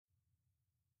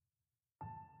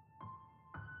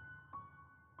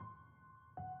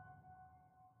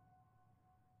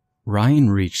Ryan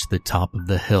reached the top of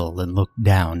the hill and looked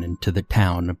down into the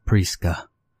town of Priska.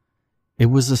 It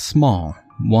was a small,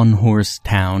 one-horse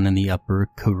town in the upper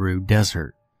Karoo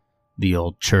Desert. The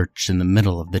old church in the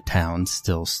middle of the town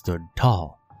still stood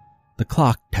tall, the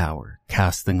clock tower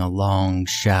casting a long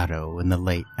shadow in the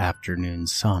late afternoon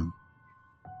sun.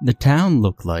 The town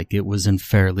looked like it was in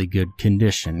fairly good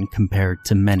condition compared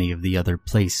to many of the other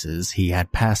places he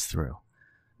had passed through,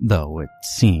 though it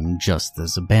seemed just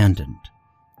as abandoned,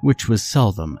 which was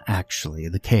seldom actually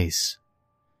the case.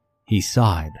 He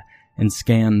sighed and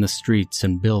scanned the streets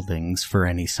and buildings for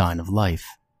any sign of life.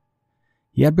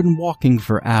 He had been walking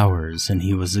for hours and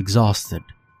he was exhausted.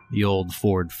 The old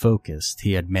Ford Focus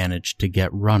he had managed to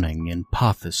get running in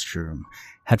Paffelstrom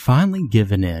had finally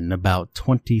given in about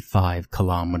 25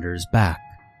 kilometers back,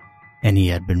 and he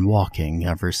had been walking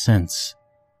ever since.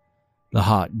 The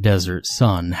hot desert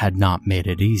sun had not made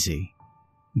it easy,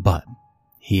 but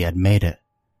he had made it.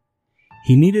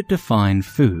 He needed to find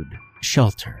food,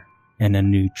 shelter, and a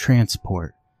new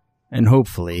transport, and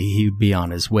hopefully he'd be on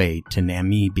his way to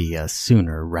Namibia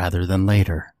sooner rather than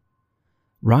later.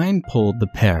 Ryan pulled the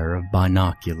pair of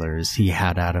binoculars he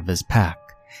had out of his pack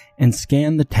and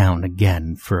scanned the town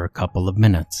again for a couple of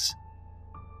minutes.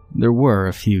 There were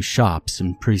a few shops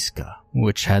in Priska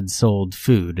which had sold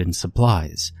food and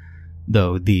supplies,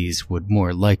 though these would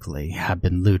more likely have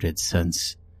been looted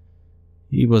since.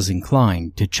 He was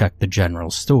inclined to check the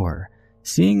general store,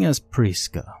 seeing as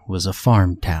Priska was a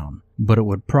farm town, but it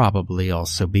would probably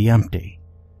also be empty.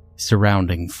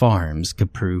 Surrounding farms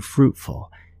could prove fruitful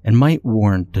and might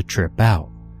warrant a trip out,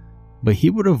 but he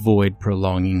would avoid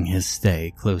prolonging his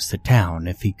stay close to town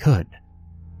if he could.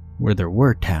 Where there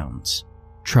were towns,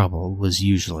 trouble was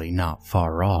usually not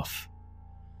far off.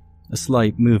 A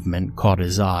slight movement caught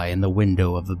his eye in the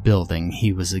window of a building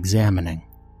he was examining.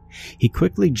 He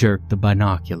quickly jerked the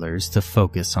binoculars to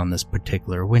focus on this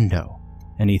particular window,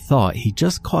 and he thought he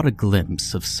just caught a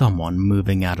glimpse of someone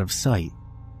moving out of sight.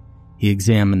 He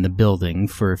examined the building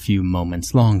for a few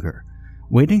moments longer,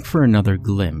 waiting for another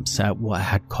glimpse at what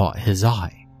had caught his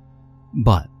eye.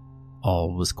 But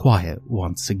all was quiet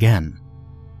once again.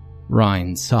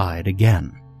 Ryan sighed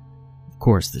again. Of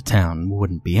course the town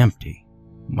wouldn't be empty.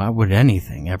 Why would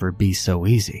anything ever be so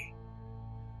easy?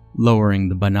 Lowering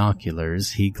the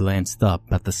binoculars, he glanced up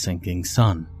at the sinking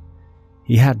sun.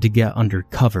 He had to get under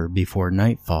cover before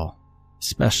nightfall,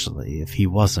 especially if he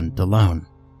wasn't alone.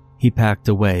 He packed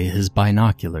away his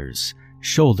binoculars,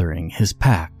 shouldering his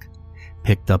pack,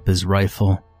 picked up his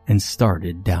rifle, and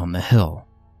started down the hill.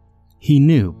 He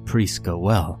knew Priska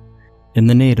well. In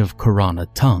the native Korana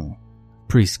tongue,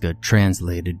 Priska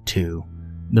translated to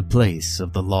the place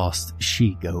of the lost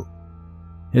she-goat.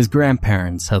 His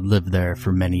grandparents had lived there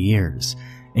for many years,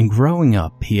 and growing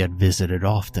up he had visited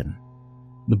often.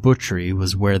 The butchery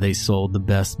was where they sold the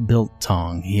best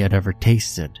biltong he had ever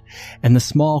tasted, and the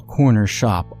small corner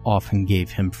shop often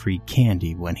gave him free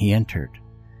candy when he entered.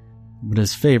 But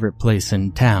his favorite place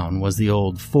in town was the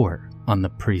old fort on the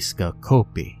Priska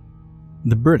Kopi.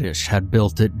 The British had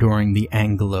built it during the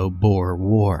Anglo-Boer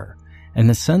War, and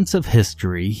the sense of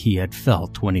history he had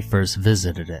felt when he first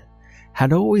visited it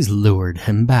had always lured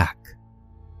him back.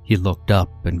 He looked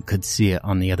up and could see it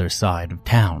on the other side of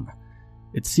town.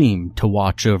 It seemed to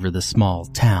watch over the small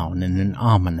town in an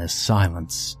ominous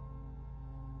silence.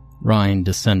 Ryan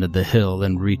descended the hill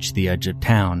and reached the edge of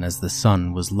town as the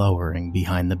sun was lowering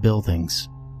behind the buildings.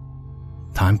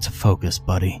 Time to focus,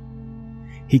 buddy.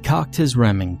 He cocked his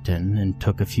Remington and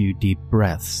took a few deep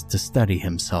breaths to steady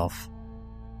himself.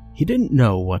 He didn't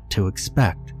know what to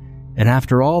expect, and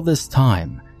after all this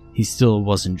time, he still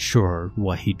wasn't sure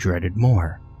what he dreaded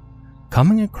more: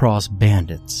 coming across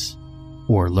bandits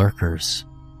or lurkers.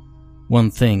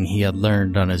 One thing he had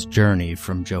learned on his journey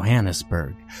from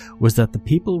Johannesburg was that the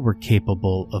people were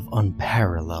capable of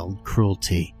unparalleled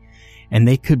cruelty, and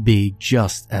they could be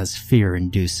just as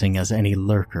fear-inducing as any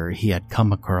lurker he had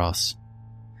come across.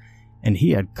 And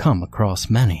he had come across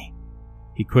many.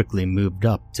 He quickly moved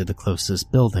up to the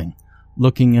closest building,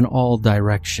 looking in all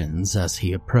directions as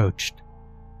he approached.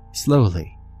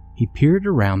 Slowly, he peered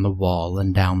around the wall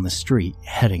and down the street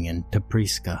heading into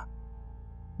Priska.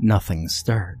 Nothing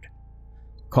stirred.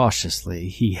 Cautiously,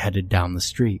 he headed down the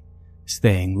street,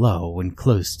 staying low and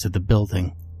close to the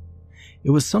building.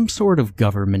 It was some sort of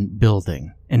government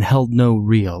building and held no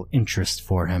real interest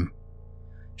for him.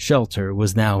 Shelter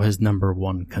was now his number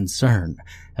one concern,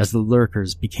 as the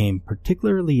lurkers became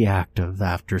particularly active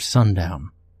after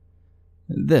sundown.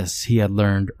 This he had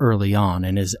learned early on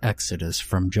in his exodus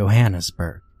from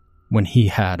Johannesburg, when he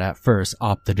had at first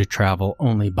opted to travel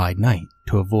only by night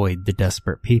to avoid the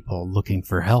desperate people looking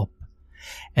for help.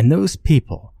 And those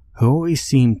people who always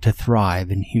seemed to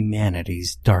thrive in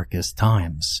humanity's darkest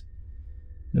times.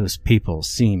 Those people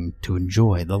seemed to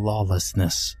enjoy the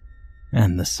lawlessness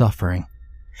and the suffering,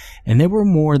 and they were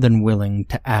more than willing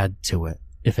to add to it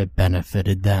if it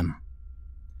benefited them.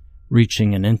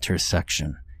 Reaching an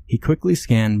intersection, he quickly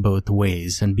scanned both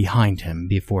ways and behind him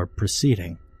before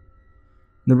proceeding.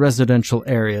 The residential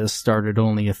area started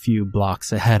only a few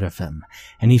blocks ahead of him,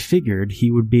 and he figured he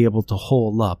would be able to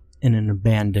hole up in an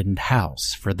abandoned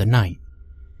house for the night.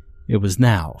 It was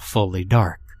now fully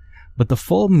dark, but the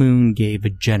full moon gave a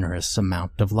generous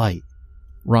amount of light.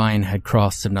 Ryan had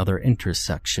crossed another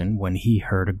intersection when he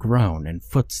heard a groan and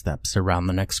footsteps around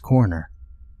the next corner.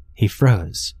 He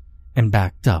froze and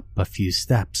backed up a few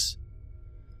steps.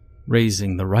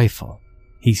 Raising the rifle,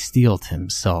 he steeled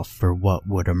himself for what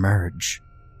would emerge.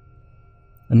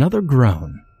 Another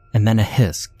groan and then a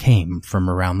hiss came from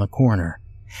around the corner,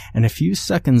 and a few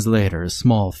seconds later a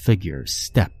small figure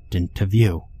stepped into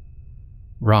view.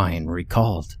 Ryan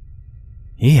recalled.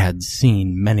 He had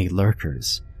seen many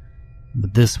lurkers,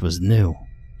 but this was new,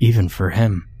 even for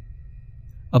him.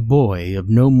 A boy of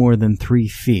no more than 3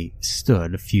 feet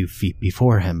stood a few feet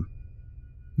before him.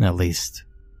 At least,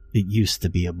 it used to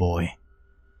be a boy.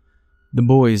 The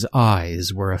boy's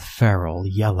eyes were a feral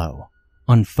yellow,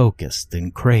 unfocused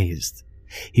and crazed.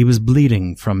 He was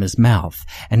bleeding from his mouth,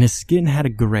 and his skin had a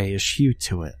grayish hue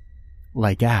to it,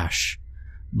 like ash.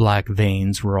 Black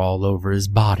veins were all over his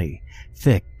body,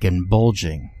 thick and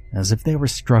bulging, as if they were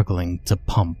struggling to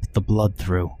pump the blood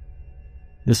through.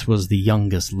 This was the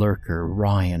youngest lurker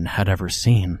Ryan had ever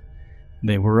seen.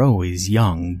 They were always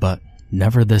young, but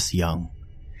never this young.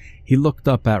 He looked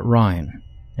up at Ryan,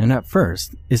 and at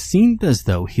first it seemed as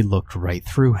though he looked right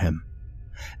through him.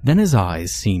 Then his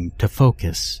eyes seemed to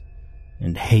focus,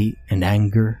 and hate and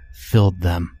anger filled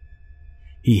them.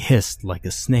 He hissed like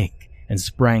a snake and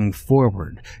sprang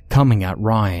forward, coming at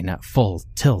Ryan at full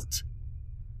tilt.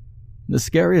 The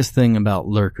scariest thing about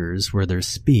lurkers were their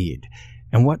speed,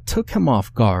 and what took him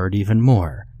off guard even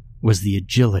more was the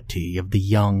agility of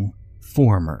the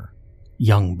former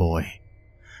young boy.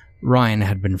 Ryan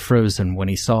had been frozen when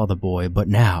he saw the boy, but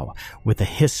now, with a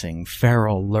hissing,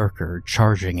 feral lurker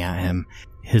charging at him,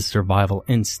 his survival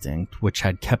instinct, which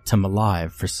had kept him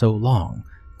alive for so long,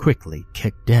 quickly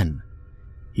kicked in.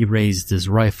 He raised his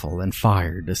rifle and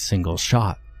fired a single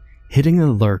shot, hitting the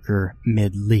lurker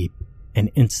mid-leap and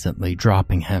instantly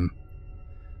dropping him.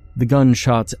 The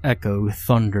gunshot's echo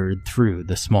thundered through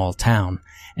the small town,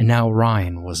 and now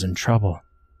Ryan was in trouble.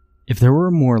 If there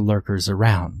were more lurkers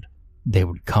around, they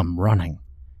would come running.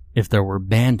 If there were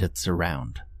bandits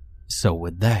around, so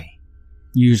would they.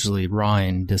 Usually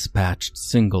Ryan dispatched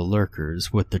single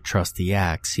lurkers with the trusty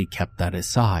axe he kept at his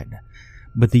side,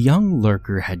 but the young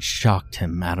lurker had shocked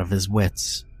him out of his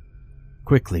wits.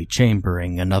 Quickly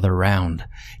chambering another round,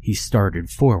 he started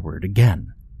forward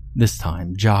again, this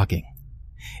time jogging.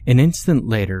 An instant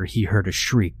later he heard a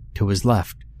shriek to his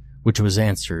left, which was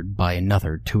answered by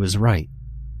another to his right.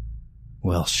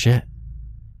 Well, shit.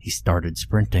 He started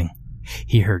sprinting.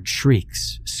 He heard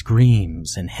shrieks,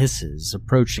 screams, and hisses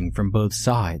approaching from both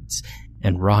sides,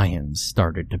 and Ryan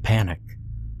started to panic.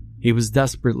 He was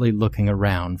desperately looking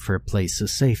around for a place of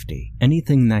safety,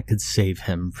 anything that could save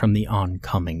him from the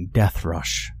oncoming death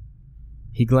rush.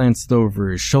 He glanced over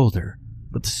his shoulder,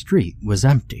 but the street was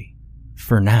empty,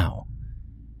 for now.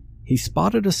 He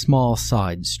spotted a small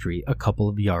side street a couple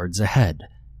of yards ahead,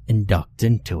 and ducked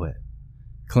into it.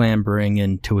 Clambering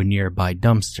into a nearby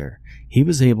dumpster, he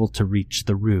was able to reach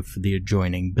the roof of the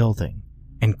adjoining building,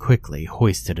 and quickly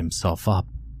hoisted himself up.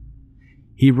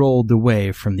 He rolled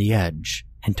away from the edge,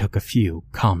 and took a few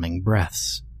calming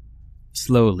breaths.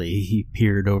 Slowly, he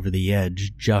peered over the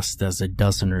edge just as a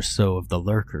dozen or so of the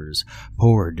lurkers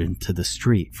poured into the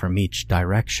street from each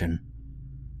direction.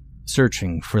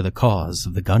 Searching for the cause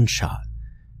of the gunshot,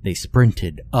 they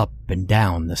sprinted up and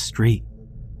down the street,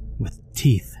 with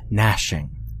teeth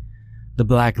gnashing. The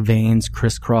black veins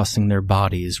crisscrossing their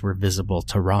bodies were visible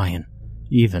to Ryan,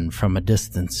 even from a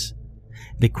distance.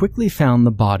 They quickly found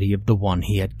the body of the one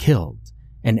he had killed,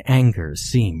 and anger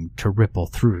seemed to ripple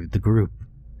through the group.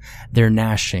 Their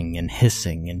gnashing and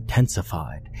hissing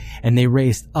intensified, and they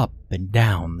raced up and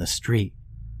down the street,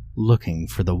 looking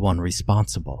for the one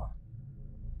responsible.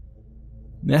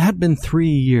 It had been 3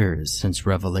 years since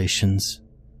Revelations.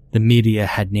 The media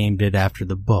had named it after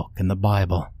the book in the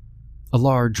Bible. A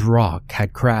large rock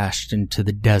had crashed into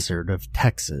the desert of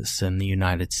Texas in the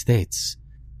United States.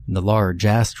 The large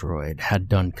asteroid had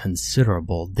done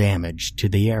considerable damage to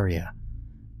the area.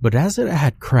 But as it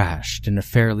had crashed in a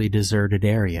fairly deserted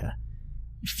area,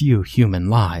 few human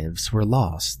lives were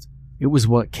lost. It was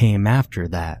what came after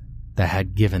that that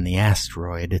had given the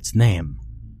asteroid its name.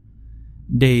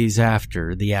 Days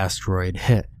after the asteroid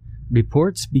hit,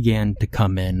 reports began to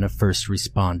come in of first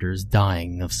responders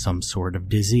dying of some sort of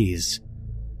disease.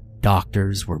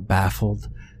 Doctors were baffled,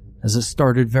 as it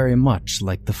started very much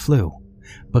like the flu,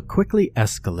 but quickly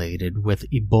escalated with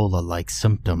Ebola-like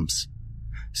symptoms.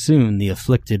 Soon the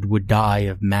afflicted would die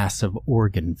of massive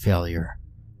organ failure,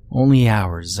 only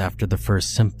hours after the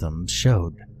first symptoms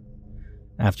showed.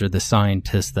 After the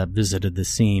scientists that visited the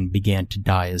scene began to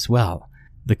die as well,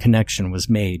 the connection was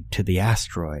made to the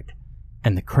asteroid,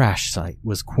 and the crash site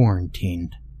was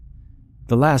quarantined.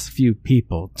 The last few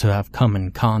people to have come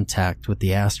in contact with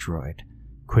the asteroid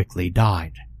quickly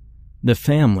died. The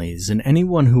families and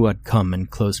anyone who had come in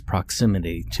close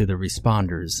proximity to the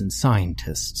responders and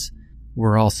scientists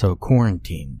were also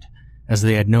quarantined, as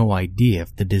they had no idea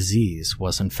if the disease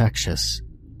was infectious.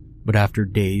 But after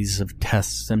days of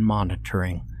tests and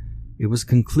monitoring, it was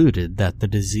concluded that the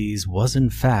disease was in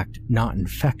fact not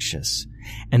infectious,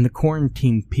 and the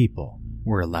quarantined people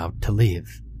were allowed to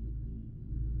leave.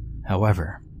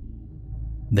 However,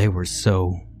 they were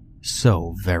so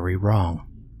very wrong.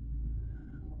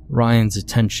 Ryan's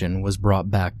attention was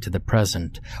brought back to the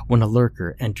present when a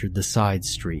lurker entered the side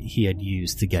street he had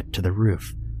used to get to the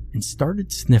roof and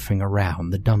started sniffing around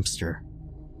the dumpster.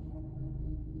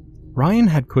 Ryan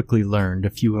had quickly learned a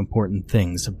few important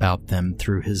things about them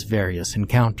through his various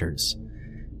encounters.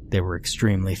 They were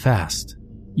extremely fast.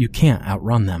 You can't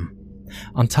outrun them.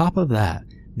 On top of that,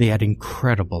 they had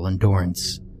incredible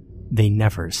endurance. They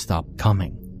never stopped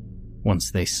coming. Once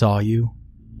they saw you,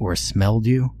 or smelled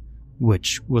you,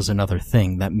 which was another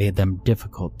thing that made them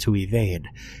difficult to evade,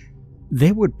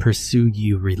 they would pursue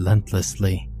you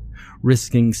relentlessly,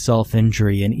 risking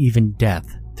self-injury and even death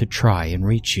to try and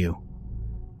reach you.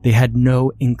 They had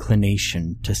no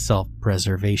inclination to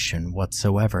self-preservation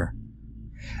whatsoever.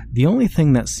 The only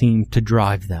thing that seemed to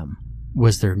drive them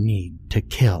was their need to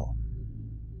kill.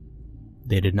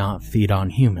 They did not feed on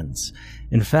humans.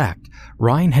 In fact,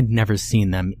 Ryan had never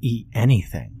seen them eat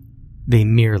anything. They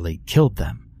merely killed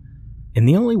them. And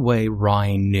the only way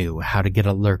Ryan knew how to get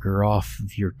a lurker off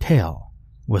of your tail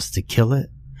was to kill it,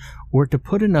 or to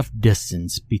put enough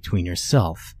distance between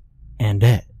yourself and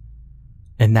it.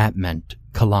 And that meant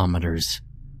kilometers.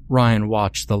 Ryan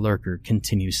watched the lurker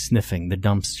continue sniffing the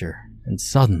dumpster, and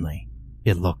suddenly,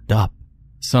 it looked up.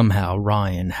 Somehow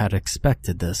Ryan had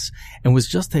expected this, and was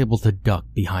just able to duck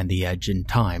behind the edge in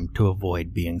time to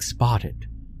avoid being spotted.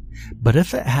 But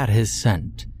if it had his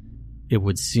scent, it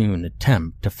would soon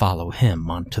attempt to follow him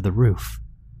onto the roof.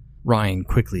 Ryan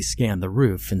quickly scanned the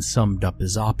roof and summed up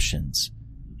his options.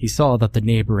 He saw that the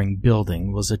neighboring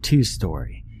building was a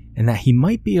 2-story, and that he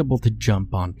might be able to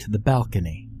jump onto the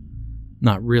balcony.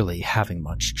 Not really having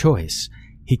much choice,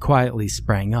 he quietly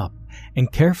sprang up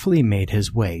and carefully made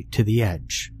his way to the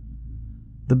edge.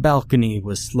 The balcony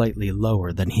was slightly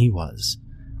lower than he was,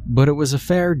 but it was a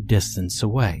fair distance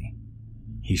away.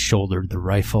 He shouldered the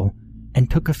rifle and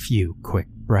took a few quick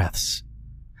breaths.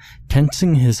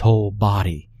 Tensing his whole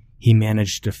body, he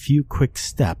managed a few quick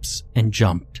steps and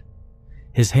jumped.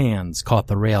 His hands caught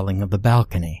the railing of the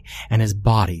balcony, and his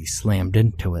body slammed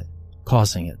into it,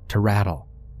 causing it to rattle.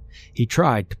 He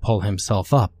tried to pull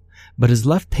himself up, but his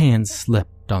left hand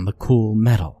slipped on the cool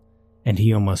metal, and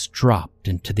he almost dropped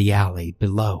into the alley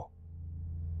below.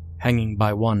 Hanging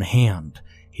by one hand,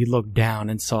 he looked down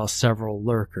and saw several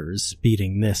lurkers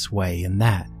speeding this way and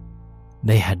that.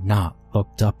 They had not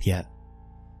looked up yet,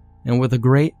 and with a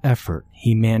great effort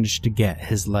he managed to get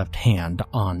his left hand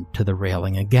onto the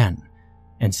railing again,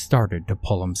 and started to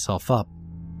pull himself up.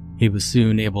 He was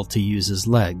soon able to use his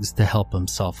legs to help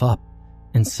himself up,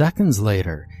 and seconds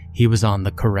later he was on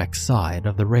the correct side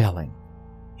of the railing.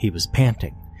 He was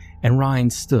panting, and Ryan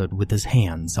stood with his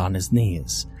hands on his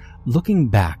knees, looking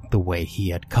back the way he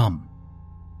had come.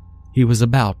 He was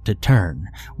about to turn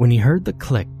when he heard the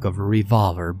click of a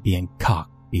revolver being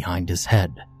cocked behind his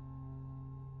head.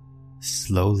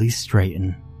 Slowly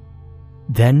straighten,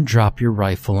 then drop your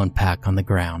rifle and pack on the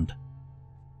ground.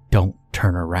 Don't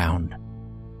turn around.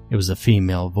 It was a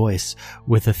female voice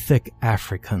with a thick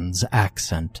Afrikaans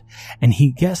accent, and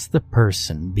he guessed the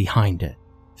person behind it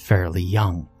fairly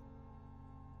young.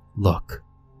 Look,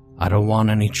 I don't want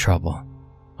any trouble.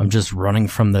 I'm just running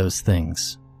from those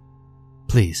things.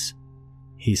 Please.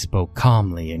 He spoke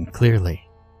calmly and clearly.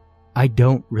 I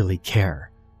don't really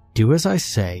care. Do as I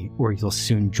say, or you'll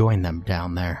soon join them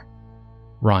down there.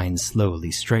 Ryan slowly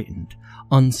straightened,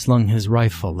 unslung his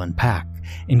rifle and pack,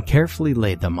 and carefully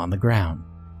laid them on the ground.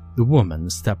 The woman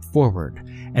stepped forward,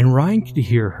 and Ryan could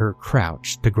hear her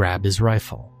crouch to grab his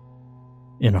rifle.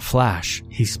 In a flash,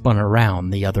 he spun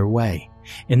around the other way,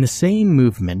 in the same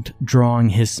movement drawing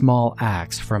his small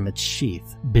axe from its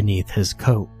sheath beneath his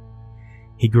coat.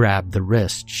 He grabbed the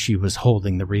wrist she was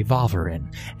holding the revolver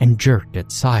in and jerked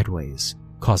it sideways,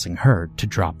 causing her to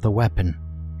drop the weapon.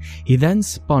 He then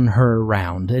spun her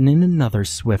around and in another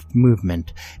swift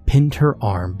movement pinned her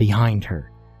arm behind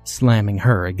her, slamming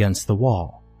her against the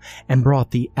wall, and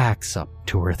brought the axe up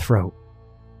to her throat.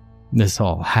 This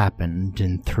all happened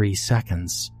in 3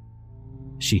 seconds.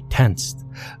 She tensed,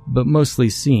 but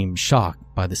mostly seemed shocked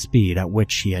by the speed at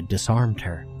which he had disarmed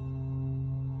her.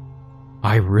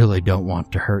 "I really don't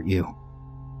want to hurt you.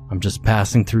 I'm just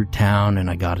passing through town and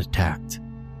I got attacked.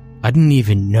 I didn't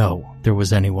even know there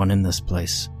was anyone in this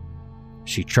place."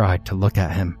 She tried to look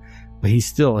at him, but he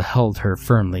still held her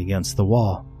firmly against the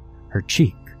wall, her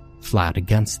cheek flat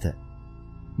against it.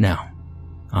 "Now,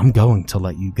 I'm going to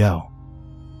let you go.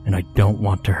 And I don't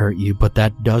want to hurt you, but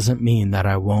that doesn't mean that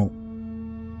I won't.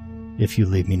 If you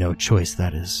leave me no choice,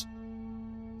 that is.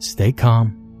 Stay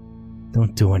calm,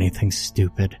 don't do anything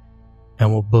stupid,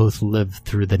 and we'll both live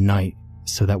through the night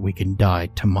so that we can die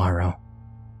tomorrow.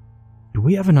 Do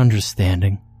we have an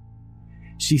understanding?"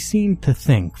 She seemed to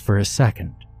think for a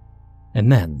second,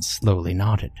 and then slowly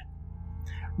nodded.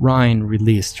 Ryan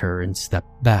released her and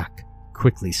stepped back,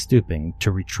 quickly stooping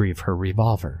to retrieve her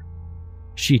revolver.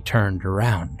 She turned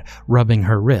around, rubbing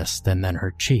her wrist and then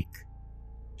her cheek.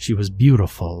 She was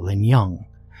beautiful and young.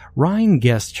 Ryan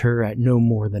guessed her at no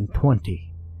more than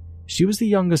 20. She was the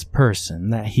youngest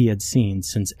person that he had seen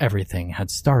since everything had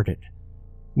started.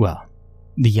 Well,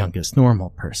 the youngest normal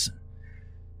person.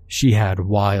 She had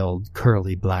wild,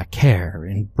 curly black hair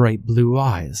and bright blue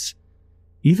eyes.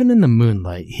 Even in the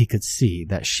moonlight, he could see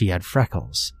that she had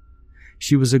freckles.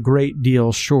 She was a great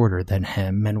deal shorter than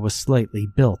him and was slightly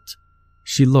built.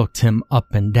 She looked him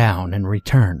up and down in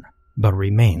return, but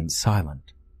remained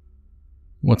silent.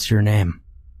 "What's your name?"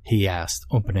 he asked,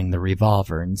 opening the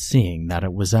revolver and seeing that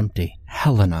it was empty.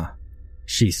 "Helena,"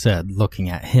 she said, looking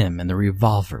at him and the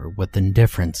revolver with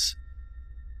indifference.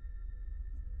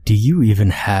 "Do you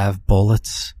even have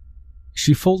bullets?"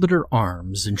 She folded her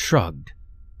arms and shrugged.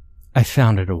 "I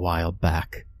found it a while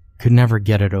back. Could never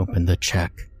get it open to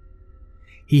check."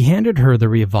 He handed her the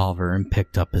revolver and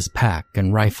picked up his pack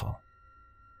and rifle.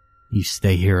 "You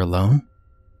stay here alone?"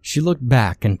 She looked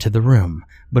back into the room,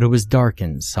 but it was dark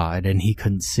inside and he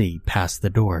couldn't see past the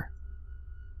door.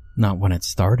 "Not when it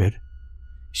started."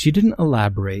 She didn't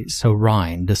elaborate, so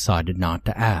Ryan decided not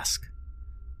to ask.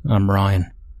 "I'm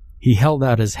Ryan." He held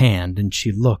out his hand and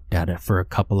she looked at it for a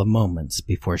couple of moments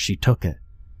before she took it.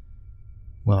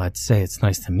 "Well, I'd say it's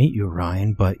nice to meet you,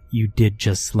 Ryan, but you did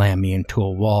just slam me into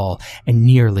a wall and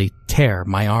nearly tear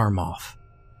my arm off."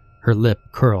 Her lip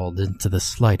curled into the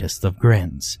slightest of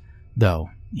grins, though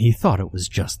he thought it was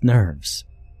just nerves.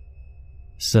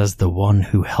 "Says the one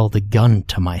who held a gun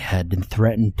to my head and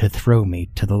threatened to throw me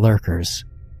to the lurkers."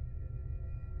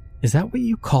 "Is that what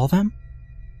you call them?"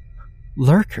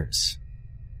 "Lurkers?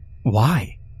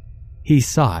 Why?" He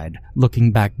sighed,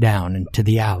 looking back down into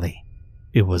the alley.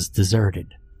 It was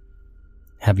deserted.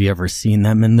 "Have you ever seen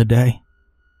them in the day?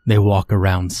 They walk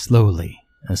around slowly,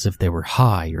 as if they were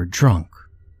high or drunk,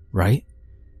 right?"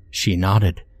 She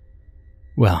nodded.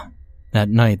 "Well, at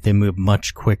night they move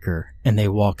much quicker, and they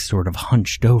walk sort of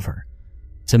hunched over.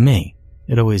 To me,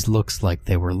 it always looks like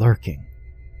they were lurking."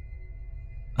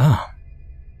 "Oh,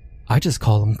 I just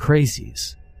call them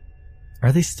crazies.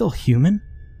 Are they still human?"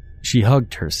 She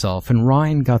hugged herself, and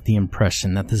Ryan got the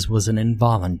impression that this was an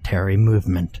involuntary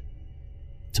movement.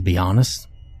 "To be honest,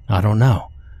 I don't know.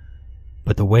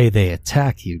 But the way they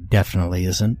attack you definitely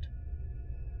isn't."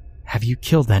 "Have you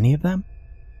killed any of them?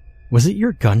 Was it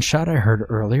your gunshot I heard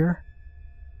earlier?"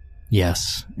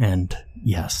 "Yes, and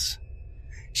yes."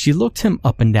 She looked him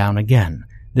up and down again,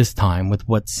 this time with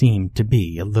what seemed to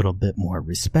be a little bit more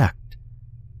respect.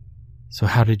 "So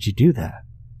how did you do that?"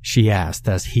 she asked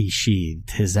as he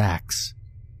sheathed his axe.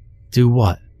 "Do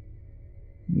what?"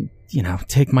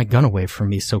 Take my gun away from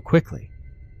me so quickly.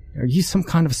 Are you some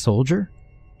kind of soldier?"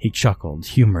 He chuckled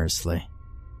humorously.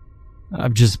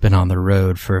 "I've just been on the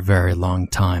road for a very long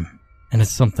time, and it's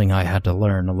something I had to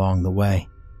learn along the way."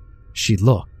 She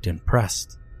looked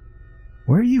impressed.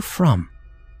 "Where are you from?"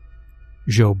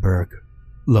 "Joburg.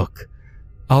 Look,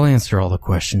 I'll answer all the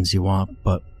questions you want,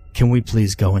 but can we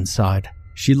please go inside?"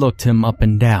 She looked him up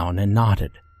and down and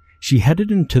nodded. She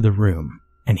headed into the room,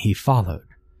 and he followed.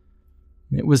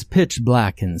 It was pitch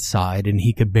black inside, and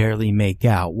he could barely make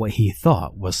out what he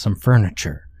thought was some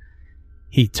furniture.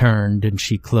 He turned, and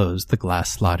she closed the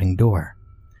glass sliding door.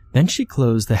 Then she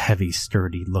closed the heavy,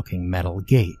 sturdy-looking metal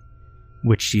gate,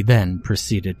 which she then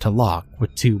proceeded to lock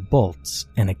with 2 bolts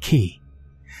and a key.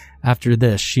 After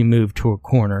this, she moved to a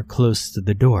corner close to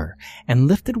the door and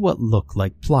lifted what looked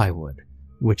like plywood,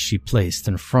 which she placed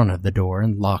in front of the door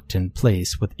and locked in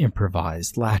place with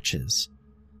improvised latches.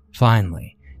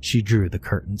 Finally, she drew the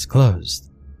curtains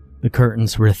closed. The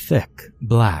curtains were thick,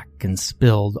 black, and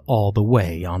spilled all the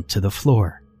way onto the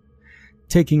floor.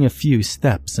 Taking a few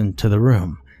steps into the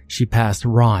room, she passed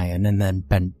Ryan and then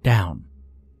bent down.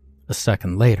 A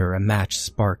second later, a match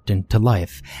sparked into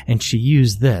life, and she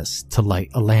used this to light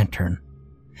a lantern.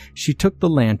 She took the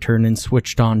lantern and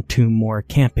switched on 2 more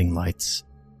camping lights.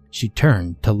 She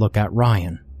turned to look at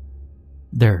Ryan.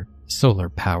 They're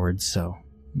solar-powered, so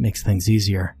it makes things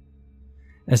easier.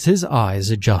 As his eyes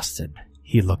adjusted,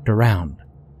 he looked around.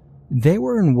 They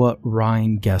were in what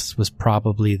Ryan guessed was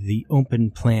probably the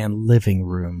open-plan living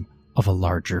room of a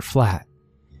larger flat.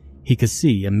 He could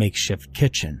see a makeshift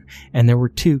kitchen, and there were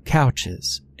 2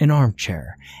 couches, an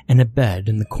armchair, and a bed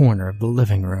in the corner of the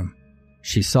living room.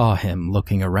 She saw him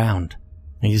looking around.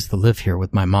 I used to live here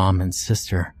with my mom and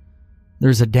sister.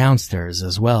 There's a downstairs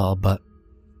as well, but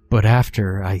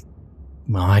after I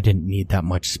didn't need that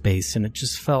much space, and it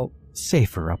just felt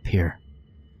safer up here.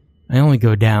 I only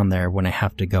go down there when I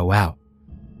have to go out,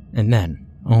 and then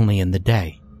only in the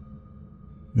day.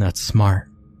 That's smart.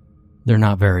 They're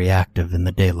not very active in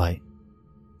the daylight.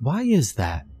 Why is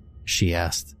that? She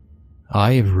asked.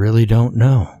 I really don't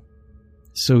know.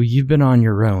 So you've been on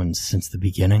your own since the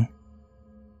beginning?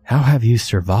 How have you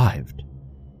survived?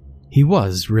 He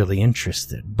was really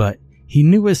interested, but he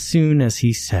knew as soon as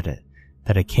he said it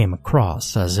that it came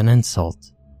across as an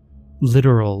insult.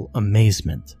 Literal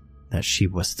amazement that she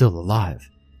was still alive.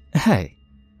 Hey,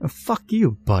 fuck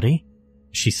you, buddy,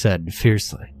 she said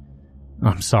fiercely.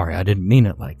 I'm sorry, I didn't mean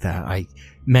it like that. I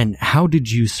meant, how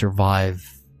did you survive?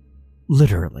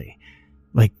 Literally.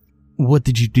 Like, what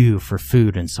did you do for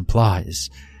food and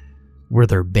supplies? Were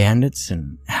there bandits,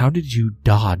 and how did you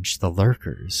dodge the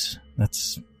lurkers?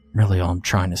 That's really all I'm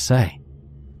trying to say.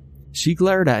 She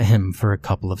glared at him for a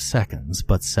couple of seconds,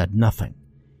 but said nothing.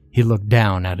 He looked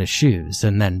down at his shoes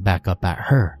and then back up at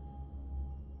her.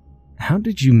 How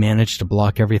did you manage to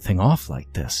block everything off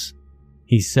like this?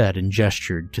 He said and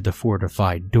gestured to the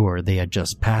fortified door they had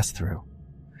just passed through.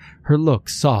 Her look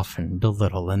softened a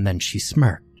little and then she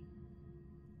smirked.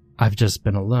 I've just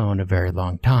been alone a very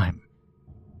long time,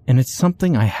 and it's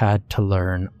something I had to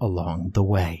learn along the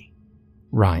way.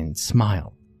 Ryan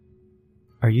smiled.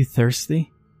 Are you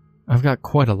thirsty? I've got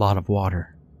quite a lot of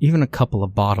water, even a couple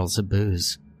of bottles of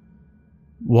booze.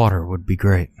 Water would be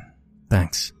great,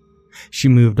 thanks. She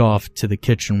moved off to the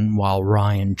kitchen while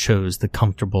Ryan chose the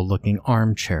comfortable-looking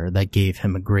armchair that gave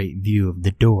him a great view of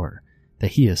the door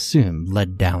that he assumed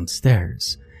led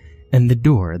downstairs, and the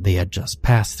door they had just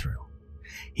passed through.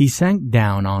 He sank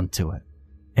down onto it,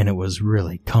 and it was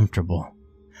really comfortable.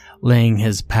 Laying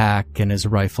his pack and his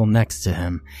rifle next to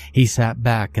him, he sat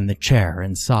back in the chair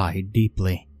and sighed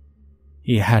deeply.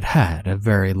 He had had a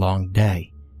very long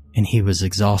day, and he was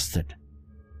exhausted.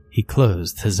 He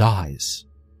closed his eyes.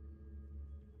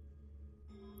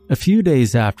 A few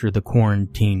days after the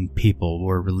quarantined people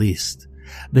were released,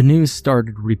 the news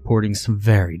started reporting some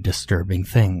very disturbing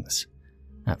things.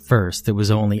 At first, it was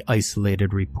only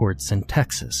isolated reports in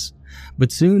Texas,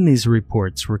 but soon these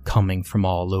reports were coming from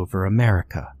all over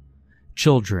America.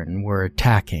 Children were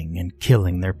attacking and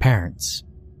killing their parents.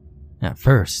 At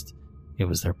first, it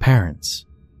was their parents,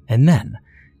 and then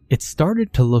it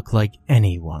started to look like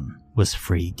anyone was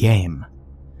free game.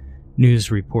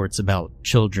 News reports about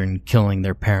children killing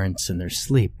their parents in their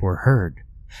sleep were heard.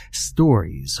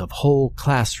 Stories of whole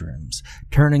classrooms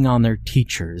turning on their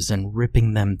teachers and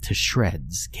ripping them to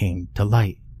shreds came to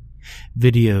light.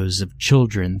 Videos of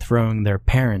children throwing their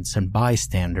parents and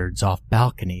bystanders off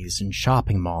balconies in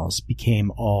shopping malls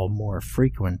became all more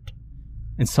frequent.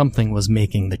 And something was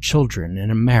making the children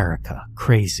in America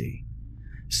crazy.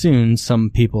 Soon, some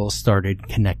people started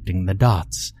connecting the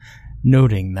dots,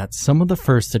 noting that some of the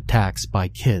first attacks by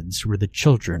kids were the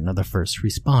children of the first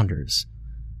responders.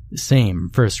 The same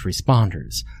first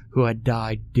responders who had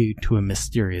died due to a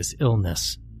mysterious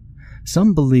illness.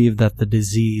 Some believed that the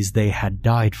disease they had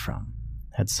died from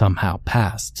had somehow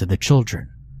passed to the children,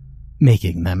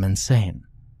 making them insane.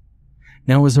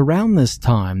 Now, it was around this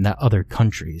time that other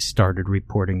countries started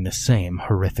reporting the same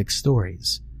horrific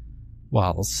stories.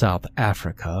 While South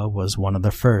Africa was one of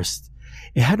the first,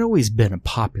 it had always been a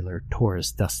popular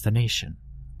tourist destination.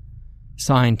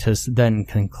 Scientists then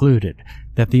concluded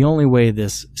that the only way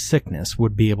this sickness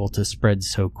would be able to spread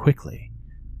so quickly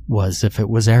was if it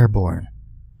was airborne,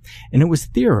 and it was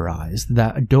theorized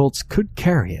that adults could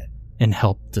carry it and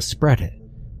help to spread it,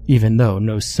 even though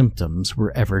no symptoms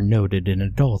were ever noted in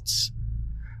adults.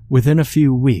 Within a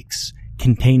few weeks,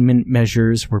 containment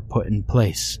measures were put in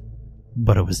place,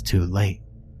 but it was too late.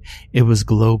 It was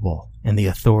global, and the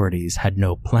authorities had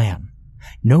no plan,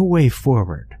 no way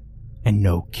forward, and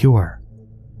no cure.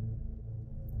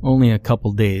 Only a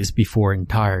couple days before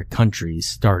entire countries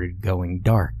started going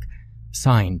dark,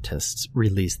 scientists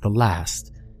released the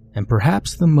last, and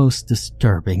perhaps the most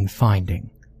disturbing finding.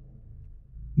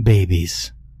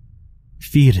 Babies,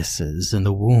 fetuses in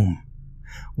the womb,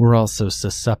 were also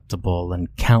susceptible,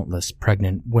 and countless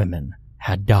pregnant women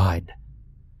had died.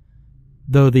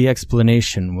 Though the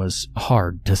explanation was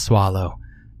hard to swallow,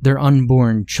 their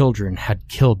unborn children had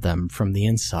killed them from the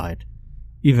inside.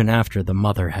 Even after the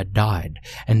mother had died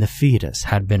and the fetus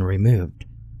had been removed,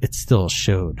 it still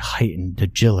showed heightened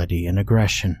agility and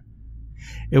aggression.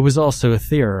 It was also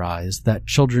theorized that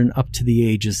children up to the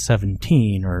ages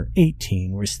 17 or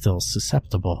 18 were still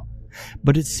susceptible,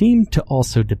 but it seemed to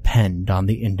also depend on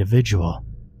the individual.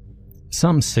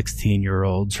 Some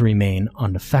 16-year-olds remain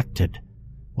unaffected,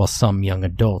 while some young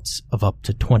adults of up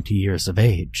to 20 years of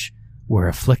age were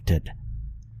afflicted.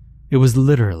 It was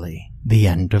literally the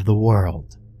end of the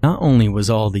world. Not only was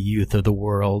all the youth of the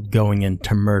world going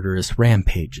into murderous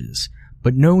rampages,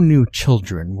 but no new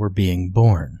children were being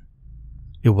born.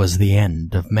 It was the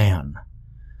end of man.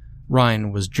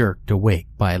 Ryan was jerked awake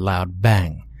by a loud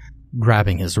bang.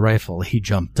 Grabbing his rifle, he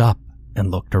jumped up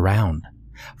and looked around,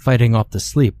 fighting off the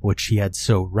sleep which he had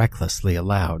so recklessly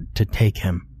allowed to take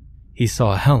him. He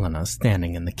saw Helena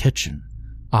standing in the kitchen,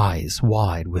 eyes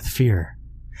wide with fear.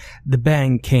 The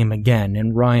bang came again,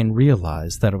 and Ryan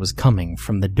realized that it was coming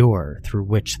from the door through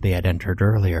which they had entered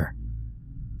earlier.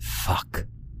 "Fuck,"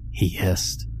 he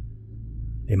hissed.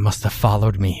 "They must have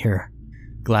followed me here."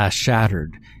 Glass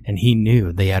shattered, and he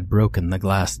knew they had broken the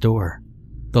glass door.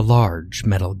 The large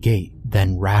metal gate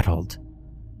then rattled.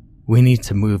 "We need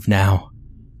to move now,"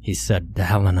 he said to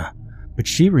Helena, but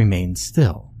she remained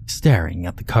still, staring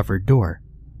at the covered door.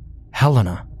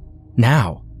 "Helena,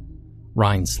 now!"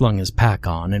 Ryan slung his pack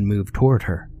on and moved toward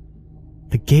her.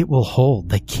 "The gate will hold.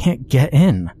 They can't get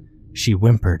in," she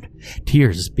whimpered,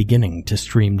 tears beginning to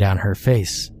stream down her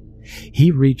face.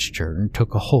 He reached her and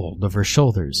took a hold of her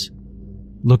shoulders.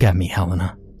 "Look at me,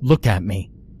 Helena. Look at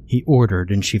me," he ordered,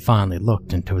 and she finally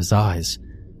looked into his eyes.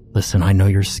 "Listen, I know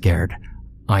you're scared.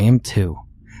 I am too.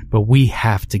 But we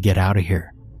have to get out of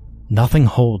here. Nothing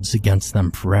holds against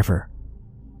them forever.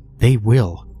 They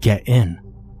will get in."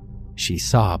 She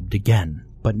sobbed again,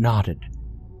 but nodded.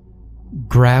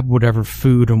 "Grab whatever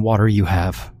food and water you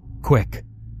have. Quick."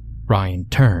 Ryan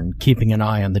turned, keeping an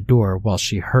eye on the door while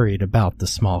she hurried about the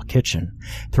small kitchen,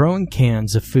 throwing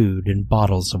cans of food and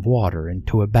bottles of water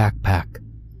into a backpack.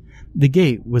 The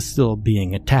gate was still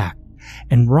being attacked,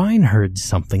 and Ryan heard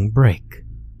something break.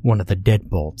 One of the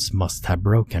deadbolts must have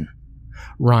broken.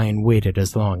 Ryan waited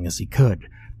as long as he could,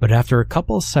 but after a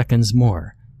couple seconds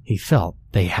more, he felt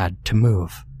they had to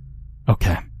move.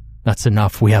 "Okay, that's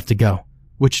enough. We have to go.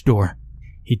 Which door?"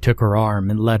 He took her arm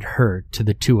and led her to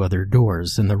the two other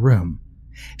doors in the room.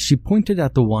 She pointed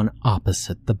at the one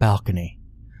opposite the balcony.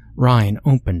 Ryan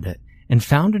opened it and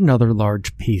found another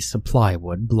large piece of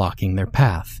plywood blocking their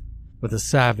path. With a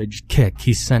savage kick,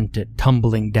 he sent it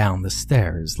tumbling down the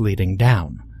stairs leading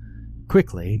down.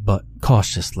 Quickly, but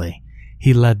cautiously,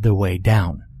 he led the way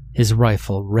down, his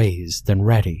rifle raised and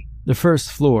ready. The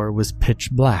first floor was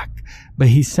pitch black, but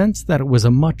he sensed that it was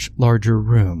a much larger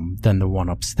room than the one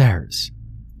upstairs.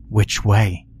 "Which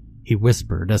way?" he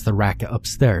whispered as the racket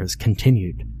upstairs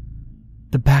continued.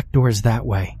 "The back door is that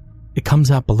way. It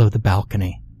comes out below the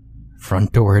balcony."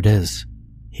 "Front door it is,"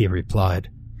 he replied.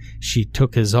 She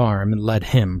took his arm and led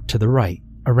him to the right,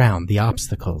 around the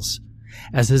obstacles.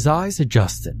 As his eyes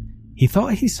adjusted, he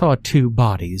thought he saw two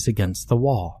bodies against the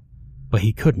wall, but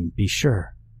he couldn't be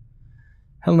sure.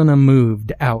 Helena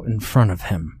moved out in front of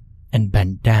him and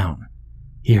bent down.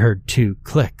 He heard 2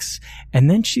 clicks, and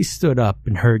then she stood up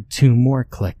and heard 2 more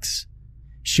clicks.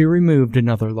 She removed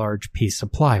another large piece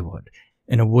of plywood,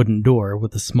 and a wooden door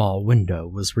with a small window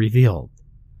was revealed.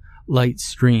 Light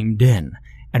streamed in,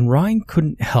 and Ryan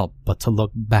couldn't help but to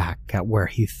look back at where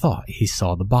he thought he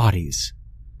saw the bodies.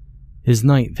 His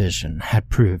night vision had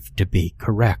proved to be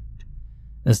correct,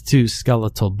 as 2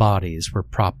 skeletal bodies were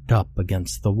propped up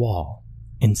against the wall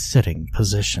in sitting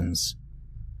positions.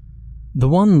 The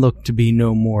one looked to be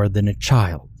no more than a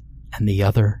child, and the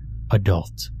other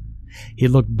adult. He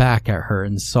looked back at her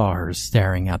and saw her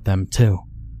staring at them too.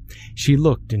 She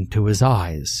looked into his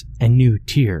eyes, and knew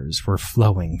tears were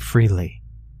flowing freely.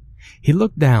 He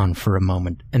looked down for a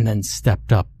moment and then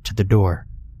stepped up to the door.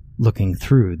 Looking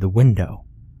through the window,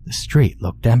 the street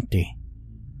looked empty.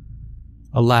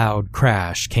 A loud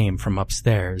crash came from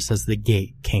upstairs as the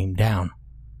gate came down.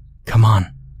 "Come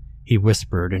on," he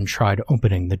whispered and tried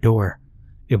opening the door.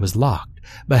 It was locked,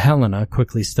 but Helena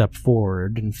quickly stepped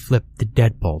forward and flipped the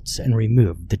deadbolts and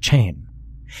removed the chain.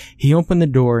 He opened the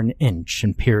door an inch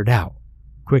and peered out.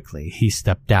 Quickly, he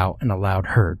stepped out and allowed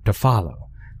her to follow,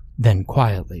 then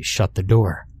quietly shut the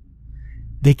door.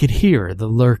 They could hear the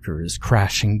lurkers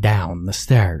crashing down the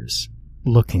stairs,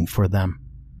 looking for them.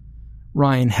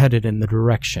 Ryan headed in the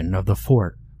direction of the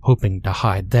fort, hoping to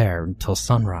hide there until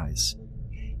sunrise.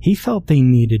 He felt they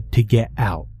needed to get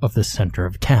out of the center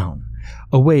of town,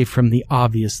 away from the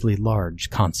obviously large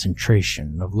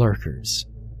concentration of lurkers.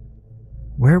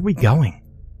 "Where are we going?"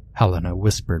 Helena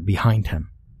whispered behind him.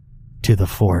 "To the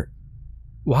fort."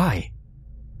 "Why?"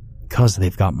 "'Cause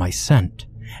they've got my scent,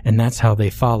 and that's how they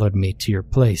followed me to your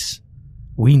place.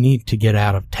 We need to get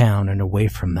out of town and away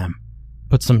from them.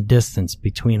 Put some distance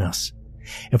between us.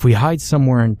 If we hide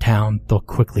somewhere in town, they'll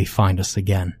quickly find us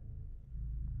again."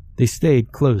 They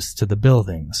stayed close to the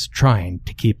buildings, trying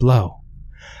to keep low.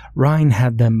 Ryan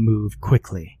had them move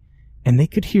quickly, and they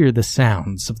could hear the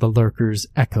sounds of the lurkers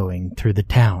echoing through the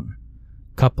town.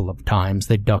 A couple of times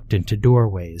they ducked into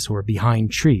doorways or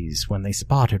behind trees when they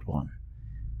spotted one.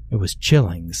 It was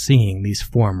chilling seeing these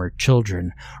former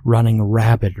children running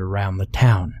rabid around the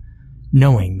town,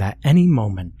 knowing that any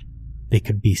moment they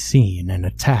could be seen and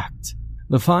attacked.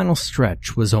 The final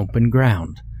stretch was open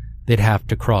ground. They'd have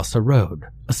to cross a road,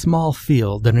 a small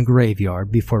field, and a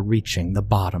graveyard before reaching the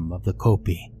bottom of the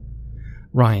kopje.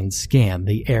 Ryan scanned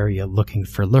the area looking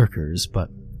for lurkers, but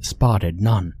spotted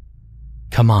none.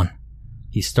 "Come on."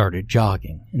 He started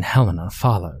jogging, and Helena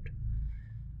followed.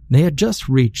 They had just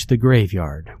reached the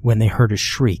graveyard when they heard a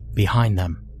shriek behind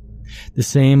them. The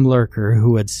same lurker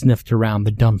who had sniffed around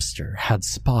the dumpster had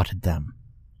spotted them,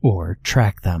 or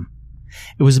tracked them.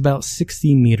 It was about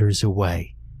 60 meters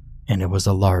away, and it was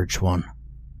a large one.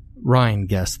 Ryan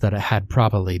guessed that it had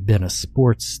probably been a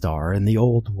sports star in the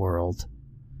old world.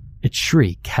 Its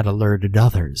shriek had alerted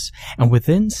others, and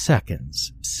within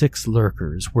seconds, 6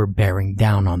 lurkers were bearing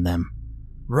down on them.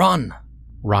 "Run!"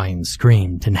 Ryan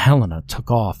screamed, and Helena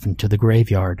took off into the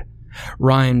graveyard.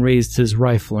 Ryan raised his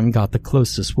rifle and got the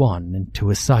closest one into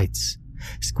his sights.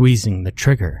 Squeezing the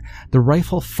trigger, the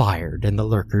rifle fired and the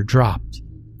lurker dropped.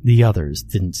 The others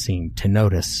didn't seem to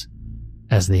notice,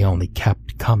 as they only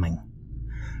kept coming.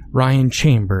 Ryan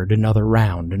chambered another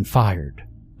round and fired.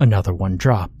 Another one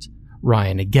dropped.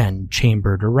 Ryan again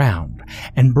chambered a round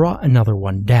and brought another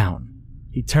one down.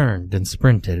 He turned and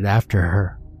sprinted after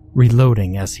her,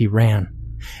 reloading as he ran.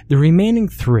 The remaining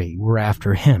 3 were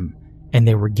after him, and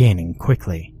they were gaining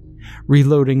quickly.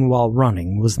 Reloading while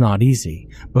running was not easy,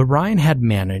 but Ryan had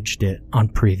managed it on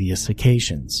previous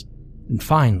occasions. And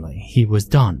finally, he was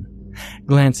done.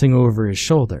 Glancing over his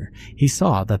shoulder, he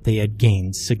saw that they had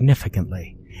gained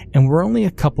significantly, and were only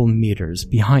a couple meters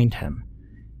behind him.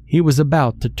 He was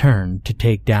about to turn to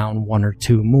take down 1 or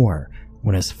 2 more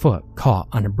when his foot caught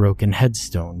on a broken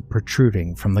headstone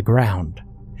protruding from the ground.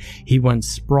 He went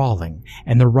sprawling,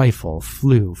 and the rifle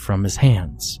flew from his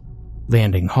hands.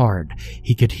 Landing hard,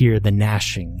 he could hear the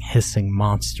gnashing, hissing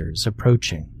monsters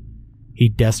approaching. He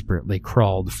desperately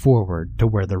crawled forward to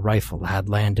where the rifle had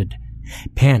landed.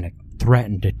 Panic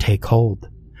threatened to take hold.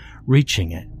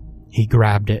 Reaching it, he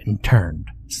grabbed it and turned,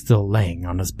 still laying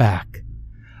on his back.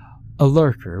 A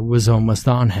lurker was almost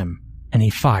on him, and he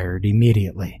fired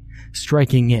immediately,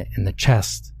 striking it in the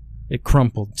chest. It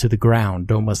crumpled to the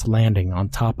ground, almost landing on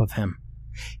top of him.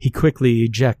 He quickly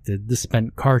ejected the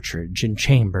spent cartridge and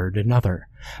chambered another,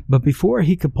 but before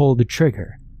he could pull the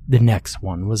trigger, the next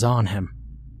one was on him.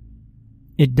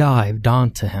 It dived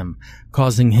onto him,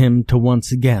 causing him to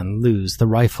once again lose the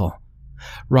rifle.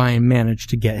 Ryan managed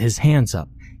to get his hands up,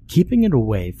 keeping it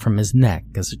away from his neck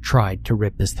as it tried to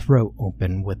rip his throat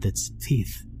open with its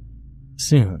teeth.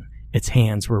 Soon, its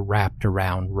hands were wrapped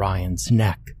around Ryan's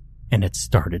neck, and it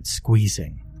started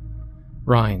squeezing.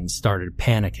 Ryan started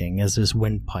panicking as his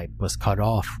windpipe was cut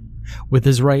off. With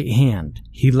his right hand,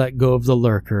 he let go of the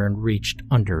lurker and reached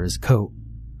under his coat.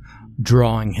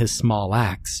 Drawing his small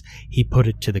axe, he put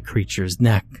it to the creature's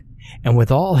neck, and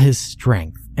with all his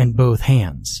strength and both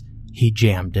hands, he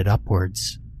jammed it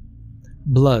upwards.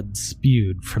 Blood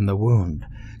spewed from the wound,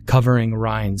 covering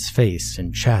Ryan's face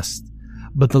and chest,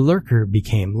 but the lurker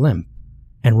became limp,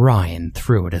 and Ryan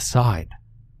threw it aside.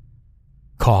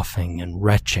 Coughing and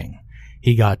retching,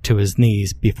 he got to his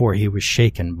knees before he was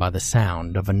shaken by the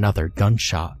sound of another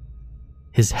gunshot.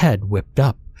 His head whipped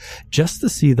up, just to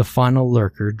see the final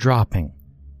lurker dropping,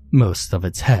 most of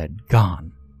its head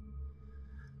gone.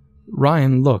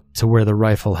 Ryan looked to where the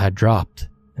rifle had dropped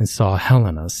and saw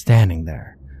Helena standing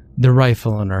there, the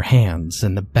rifle in her hands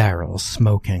and the barrel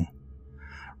smoking.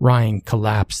 Ryan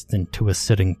collapsed into a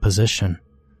sitting position,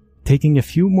 taking a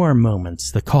few more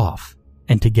moments to cough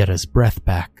and to get his breath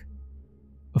back.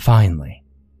 Finally,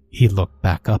 he looked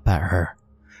back up at her,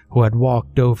 who had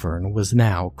walked over and was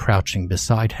now crouching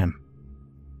beside him.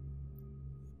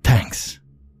 "Thanks,"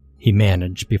 he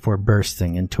managed before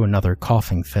bursting into another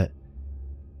coughing fit.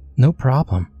 "No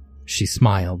problem," she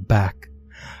smiled back.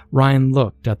 Ryan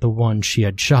looked at the one she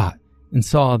had shot and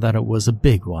saw that it was a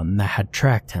big one that had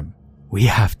tracked him. "We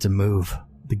have to move.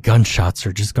 The gunshots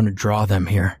are just going to draw them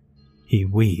here." He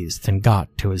wheezed and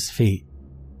got to his feet.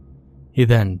 He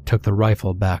then took the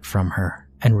rifle back from her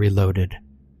and reloaded.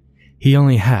 He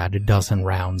only had a dozen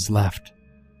rounds left.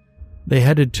 They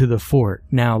headed to the fort,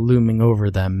 now looming over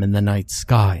them in the night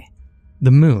sky,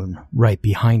 the moon right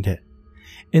behind it.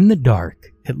 In the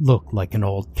dark, it looked like an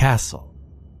old castle.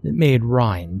 It made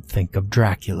Ryan think of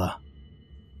Dracula.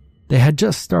 They had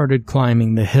just started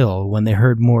climbing the hill when they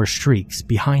heard more shrieks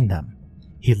behind them.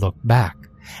 He looked back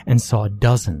and saw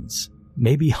dozens,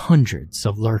 maybe hundreds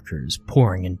of lurkers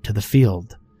pouring into the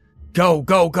field. "Go,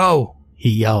 go, go!" he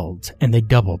yelled, and they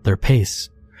doubled their pace.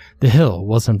 The hill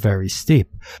wasn't very steep,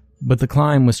 but the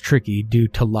climb was tricky due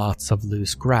to lots of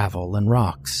loose gravel and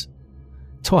rocks.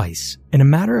 Twice, in a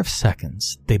matter of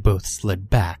seconds, they both slid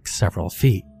back several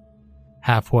feet.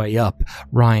 Halfway up,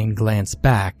 Ryan glanced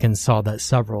back and saw that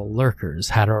several lurkers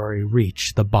had already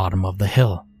reached the bottom of the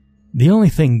hill. The only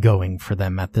thing going for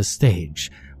them at this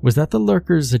stage was that the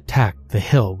lurkers attacked the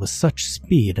hill with such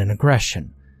speed and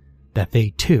aggression that they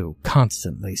too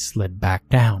constantly slid back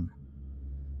down.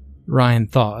 Ryan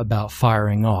thought about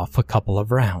firing off a couple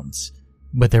of rounds,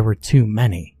 but there were too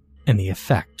many and the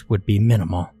effect would be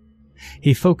minimal.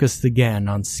 He focused again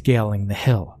on scaling the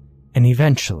hill, and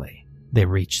eventually they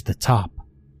reached the top.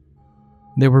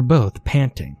 They were both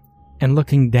panting, and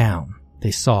looking down,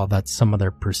 they saw that some of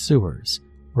their pursuers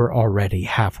were already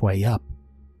halfway up.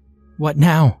 "What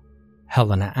now?"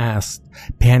 Helena asked,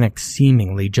 panic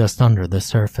seemingly just under the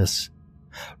surface.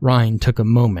 Ryan took a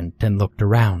moment and looked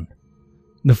around.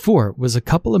 The fort was a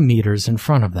couple of meters in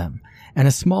front of them, and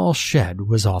a small shed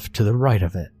was off to the right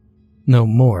of it, no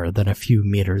more than a few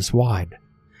meters wide.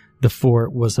 The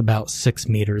fort was about 6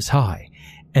 meters high,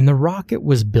 and the rock it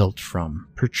was built from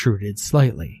protruded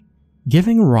slightly,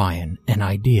 giving Ryan an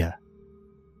idea.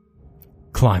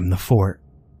 "Climb the fort,"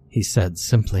 he said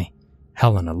simply.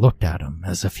 Helena looked at him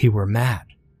as if he were mad.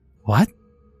 "What?"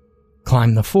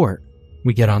 "Climb the fort.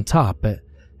 We get on top. It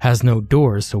has no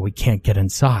doors, so we can't get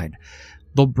inside.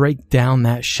 They'll break down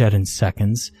that shed in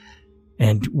seconds,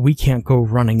 and we can't go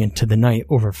running into the night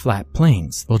over flat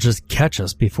plains. They'll just catch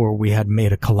us before we had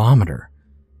made a kilometer.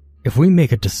 If we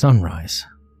make it to sunrise,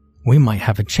 we might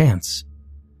have a chance.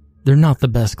 They're not the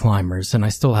best climbers, and I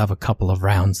still have a couple of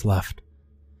rounds left."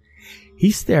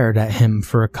 He stared at him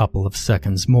for a couple of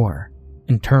seconds more,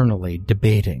 internally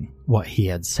debating what he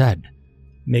had said.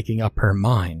 Making up her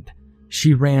mind,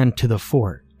 she ran to the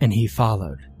fort, and he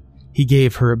followed. He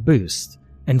gave her a boost,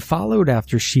 and followed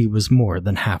after she was more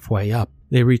than halfway up.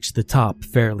 They reached the top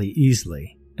fairly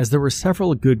easily, as there were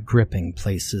several good gripping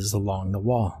places along the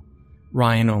wall.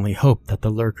 Ryan only hoped that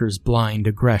the lurkers' blind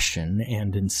aggression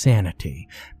and insanity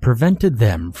prevented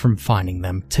them from finding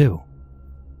them too.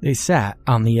 They sat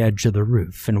on the edge of the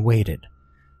roof and waited.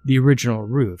 The original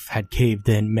roof had caved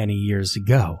in many years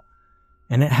ago,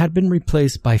 and it had been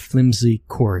replaced by flimsy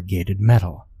corrugated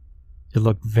metal. It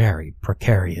looked very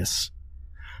precarious.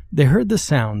 They heard the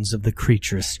sounds of the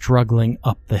creature struggling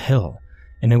up the hill,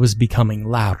 and it was becoming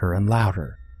louder and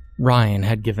louder. Ryan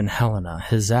had given Helena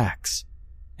his axe,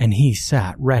 and he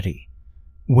sat ready,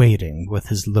 waiting with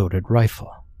his loaded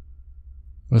rifle.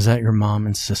 "Was that your mom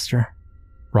and sister?"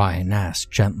 Ryan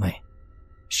asked gently.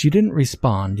 She didn't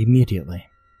respond immediately.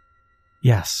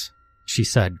 "Yes," she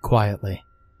said quietly.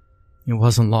 "It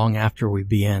wasn't long after we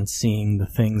began seeing the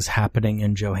things happening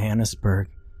in Johannesburg,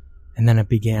 and then it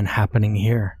began happening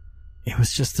here. It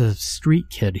was just a street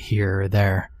kid here or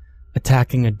there,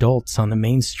 attacking adults on the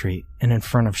main street and in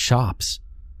front of shops.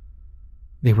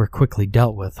 They were quickly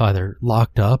dealt with, either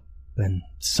locked up, and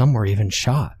some were even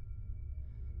shot.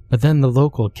 But then the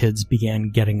local kids began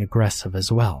getting aggressive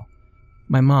as well.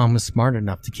 My mom was smart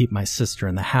enough to keep my sister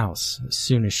in the house as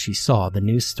soon as she saw the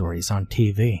news stories on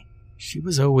TV. She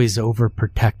was always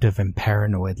overprotective and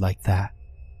paranoid like that.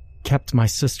 Kept my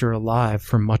sister alive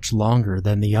for much longer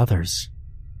than the others.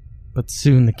 But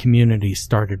soon the community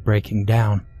started breaking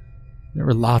down. There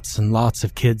were lots and lots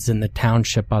of kids in the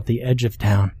township at the edge of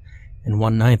town, and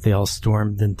one night they all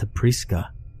stormed into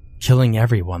Prieska, killing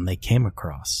everyone they came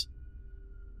across.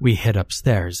 We hid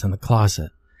upstairs in the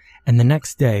closet, and the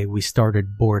next day we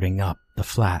started boarding up the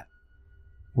flat.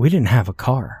 We didn't have a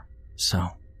car, so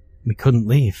we couldn't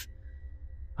leave.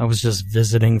 I was just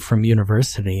visiting from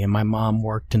university and my mom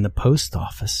worked in the post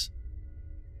office.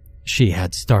 She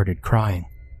had started crying,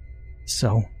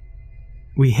 so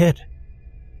we hid.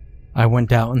 I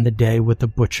went out in the day with a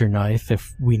butcher knife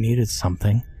if we needed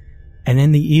something, and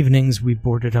in the evenings we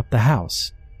boarded up the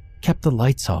house, kept the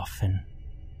lights off, and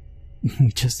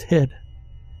we just hid.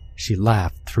 She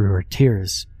laughed through her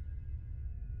tears.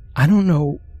 I don't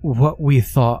know what we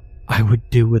thought I would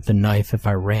do with the knife if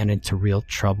I ran into real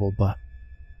trouble, but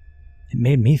it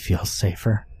made me feel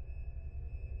safer.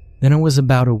 Then it was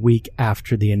about a week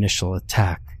after the initial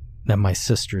attack that my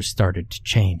sister started to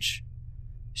change.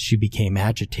 She became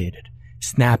agitated,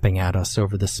 snapping at us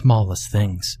over the smallest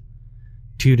things.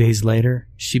 2 days later,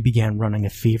 she began running a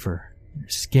fever. Her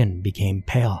skin became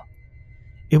pale.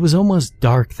 It was almost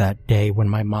dark that day when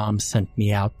my mom sent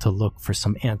me out to look for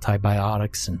some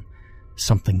antibiotics and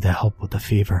something to help with the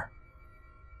fever.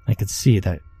 I could see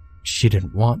that she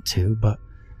didn't want to, but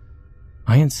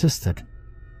I insisted.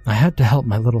 I had to help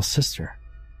my little sister.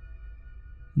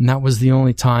 And that was the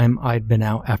only time I'd been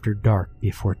out after dark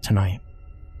before tonight.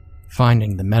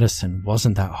 Finding the medicine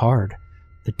wasn't that hard.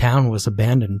 The town was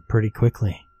abandoned pretty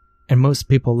quickly, and most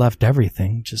people left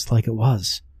everything just like it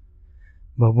was.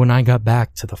 But when I got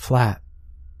back to the flat,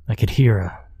 I could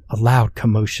hear a loud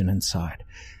commotion inside,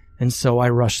 and so I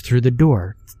rushed through the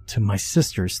door to my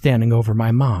sister standing over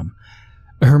my mom,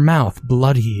 her mouth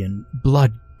bloody and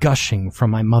blood gushing from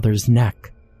my mother's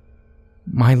neck.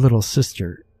 My little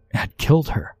sister had killed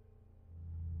her.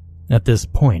 At this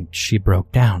point, she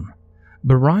broke down,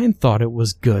 but Ryan thought it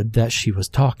was good that she was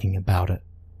talking about it.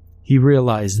 He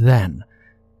realized then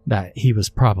that he was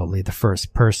probably the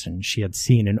first person she had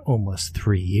seen in almost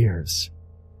 3 years.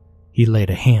 He laid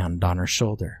a hand on her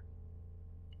shoulder.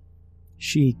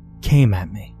 She came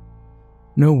at me.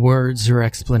 No words or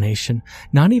explanation,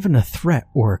 not even a threat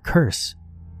or a curse.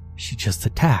 She just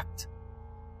attacked.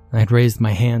 I'd raised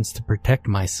my hands to protect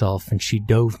myself and she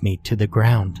dove me to the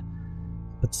ground.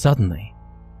 But suddenly,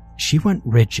 she went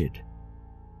rigid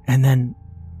and then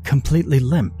completely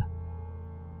limp.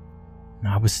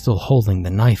 I was still holding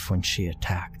the knife when she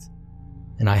attacked,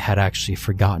 and I had actually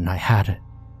forgotten I had it.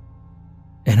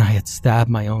 And I had stabbed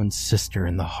my own sister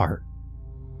in the heart.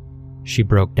 She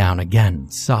broke down again,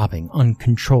 sobbing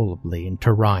uncontrollably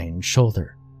into Ryan's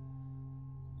shoulder.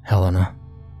 Helena,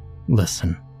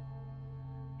 listen.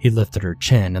 He lifted her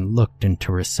chin and looked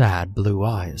into her sad blue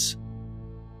eyes.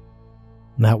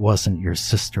 That wasn't your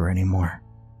sister anymore.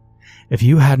 If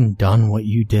you hadn't done what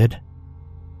you did,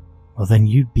 well then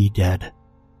you'd be dead.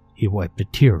 He wiped a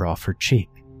tear off her cheek,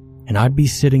 and I'd be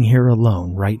sitting here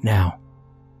alone right now,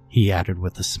 he added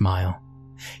with a smile.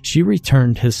 She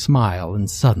returned his smile and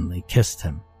suddenly kissed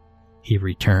him. He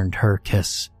returned her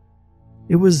kiss.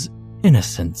 It was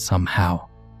innocent somehow,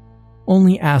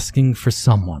 only asking for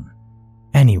someone,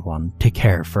 anyone, to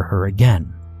care for her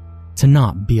again, to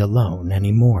not be alone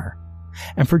anymore.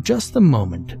 And for just a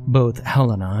moment, both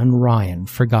Helena and Ryan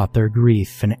forgot their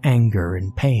grief and anger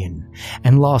and pain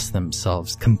and lost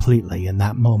themselves completely in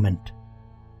that moment.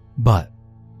 But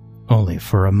only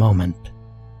for a moment.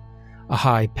 A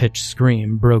high-pitched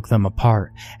scream broke them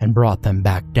apart and brought them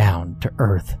back down to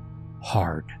earth,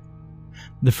 hard.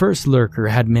 The first lurker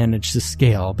had managed to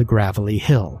scale the gravelly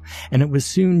hill, and it was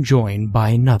soon joined by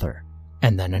another,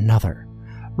 and then another.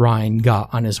 Ryan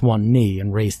got on his one knee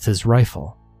and raised his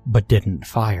rifle, but didn't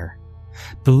fire.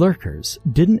 The lurkers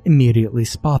didn't immediately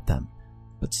spot them,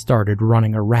 but started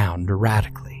running around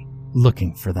erratically,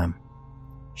 looking for them.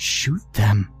 Shoot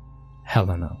them,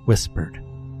 Helena whispered.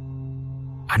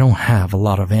 I don't have a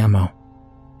lot of ammo.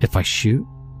 If I shoot,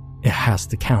 it has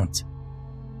to count.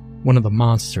 One of the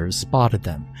monsters spotted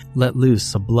them, let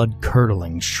loose a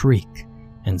blood-curdling shriek,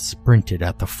 and sprinted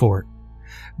at the fort.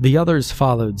 The others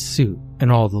followed suit,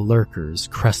 and all the lurkers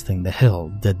cresting the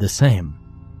hill did the same.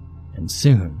 And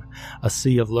soon, a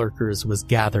sea of lurkers was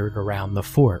gathered around the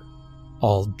fort,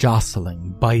 all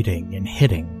jostling, biting, and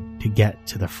hitting to get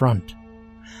to the front.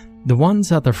 The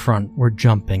ones at the front were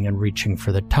jumping and reaching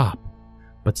for the top,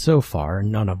 but so far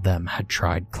none of them had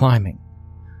tried climbing.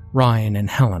 Ryan and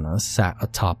Helena sat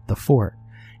atop the fort,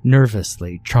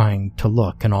 nervously trying to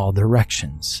look in all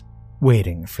directions,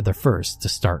 waiting for the first to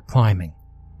start climbing.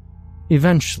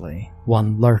 Eventually,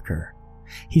 one lurker,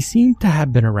 he seemed to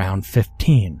have been around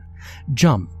 15,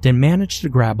 jumped and managed to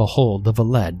grab a hold of a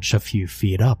ledge a few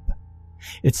feet up.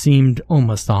 It seemed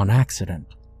almost on accident,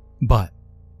 but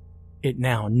it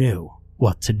now knew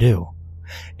what to do.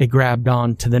 It grabbed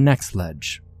on to the next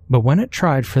ledge, but when it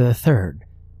tried for the third,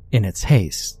 in its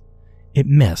haste, It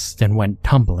missed and went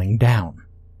tumbling down.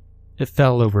 It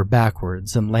fell over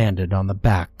backwards and landed on the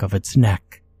back of its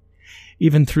neck.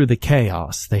 Even through the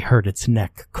chaos, they heard its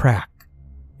neck crack.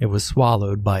 It was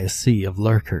swallowed by a sea of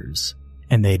lurkers,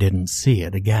 and they didn't see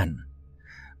it again.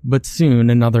 But soon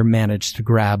another managed to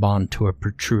grab onto a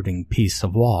protruding piece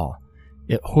of wall.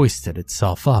 It hoisted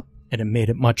itself up, and it made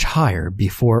it much higher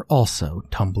before also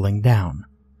tumbling down.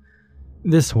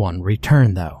 This one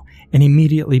returned, though, and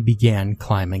immediately began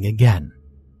climbing again.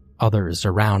 Others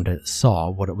around it saw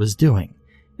what it was doing,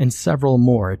 and several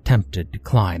more attempted to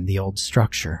climb the old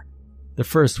structure. The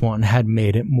first one had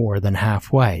made it more than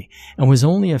halfway, and was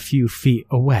only a few feet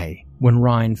away when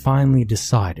Ryan finally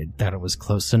decided that it was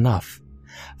close enough.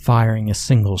 Firing a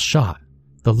single shot,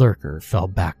 the lurker fell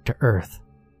back to earth.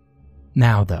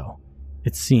 Now, though,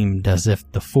 it seemed as if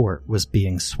the fort was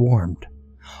being swarmed.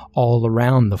 All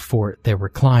around the fort they were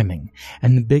climbing,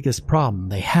 and the biggest problem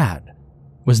they had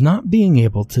was not being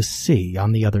able to see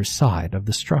on the other side of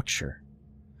the structure.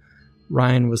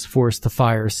 Ryan was forced to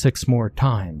fire 6 more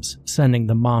times, sending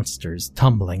the monsters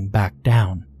tumbling back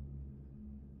down.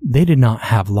 They did not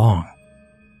have long,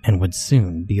 and would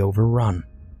soon be overrun.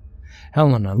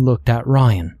 Helena looked at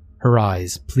Ryan, her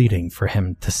eyes pleading for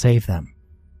him to save them,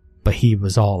 but he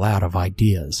was all out of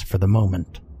ideas for the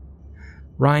moment.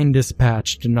 Ryan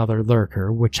dispatched another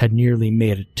lurker which had nearly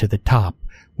made it to the top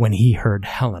when he heard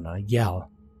Helena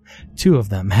yell. 2 of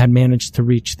them had managed to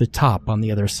reach the top on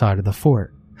the other side of the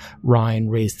fort. Ryan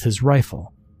raised his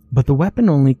rifle, but the weapon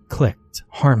only clicked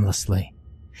harmlessly.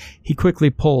 He quickly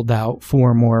pulled out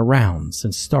 4 more rounds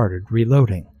and started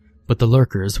reloading, but the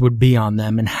lurkers would be on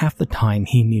them in half the time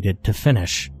he needed to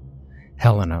finish.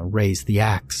 Helena raised the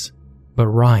axe, but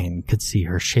Ryan could see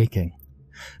her shaking.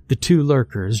 The 2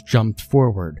 lurkers jumped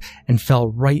forward and fell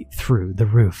right through the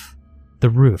roof.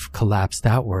 The roof collapsed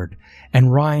outward,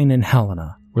 and Ryan and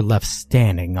Helena were left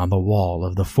standing on the wall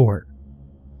of the fort.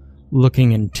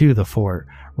 Looking into the fort,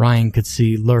 Ryan could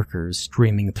see lurkers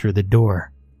streaming through the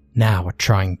door, now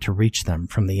trying to reach them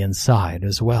from the inside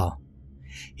as well.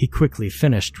 He quickly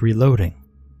finished reloading.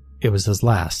 It was his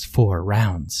last 4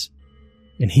 rounds,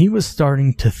 and he was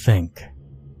starting to think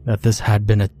that this had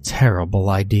been a terrible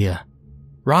idea.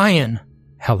 "Ryan!"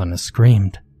 Helena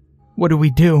screamed. "What do we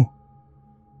do?"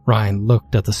 Ryan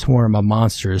looked at the swarm of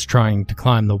monsters trying to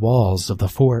climb the walls of the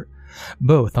fort,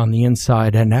 both on the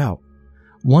inside and out.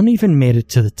 One even made it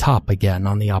to the top again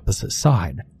on the opposite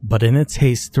side, but in its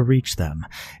haste to reach them,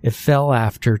 it fell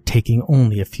after taking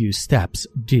only a few steps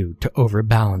due to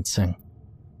overbalancing.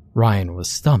 Ryan was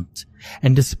stumped,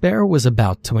 and despair was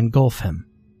about to engulf him.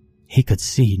 He could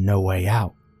see no way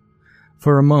out.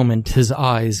 For a moment his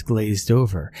eyes glazed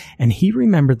over, and he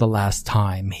remembered the last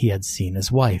time he had seen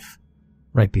his wife,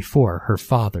 right before her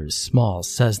father's small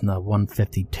Cessna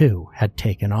 152 had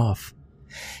taken off.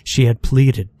 She had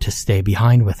pleaded to stay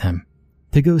behind with him,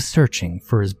 to go searching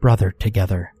for his brother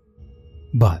together,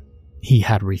 but he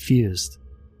had refused.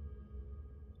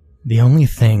 "The only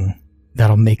thing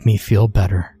that'll make me feel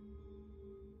better,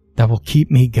 that will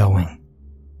keep me going,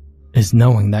 is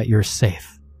knowing that you're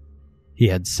safe," he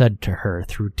had said to her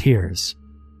through tears.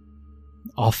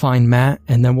 "I'll find Matt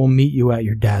and then we'll meet you at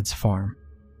your dad's farm.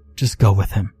 Just go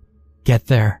with him. Get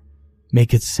there.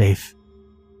 Make it safe.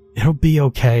 It'll be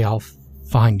okay. I'll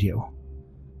find you.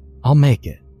 I'll make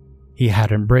it." He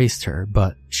had embraced her,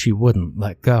 but she wouldn't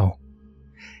let go.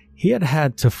 He had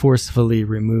had to forcefully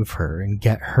remove her and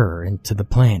get her into the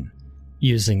plane,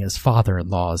 using his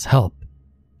father-in-law's help.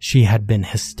 She had been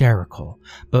hysterical,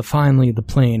 but finally the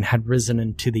plane had risen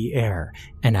into the air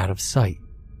and out of sight,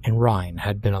 and Ryan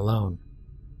had been alone.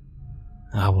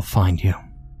 "I will find you.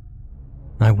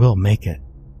 I will make it,"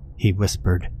 he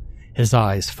whispered. His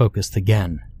eyes focused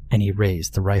again, and he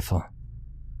raised the rifle.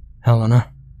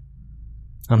 "Helena,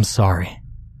 I'm sorry,"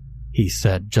 he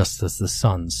said just as the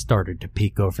sun started to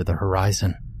peek over the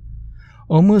horizon.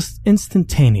 Almost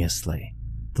instantaneously,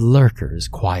 the lurkers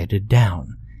quieted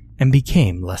down and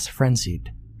became less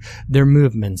frenzied. Their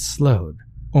movements slowed,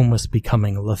 almost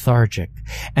becoming lethargic,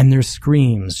 and their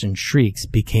screams and shrieks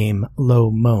became low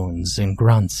moans and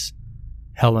grunts.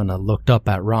 Helena looked up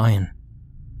at Ryan,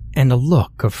 and a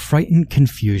look of frightened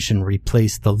confusion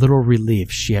replaced the little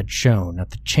relief she had shown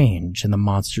at the change in the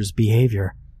monster's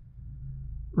behavior.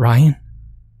 "Ryan?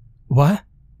 What?"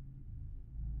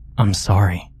 "I'm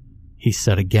sorry," he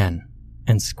said again,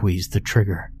 and squeezed the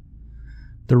trigger.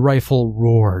 The rifle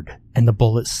roared, and the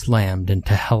bullet slammed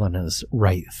into Helena's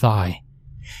right thigh.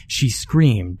 She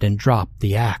screamed and dropped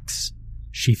the axe.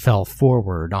 She fell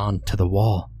forward onto the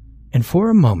wall, and for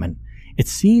a moment it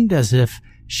seemed as if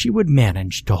she would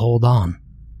manage to hold on.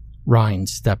 Ryan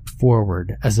stepped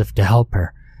forward as if to help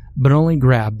her, but only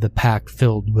grabbed the pack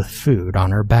filled with food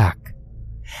on her back.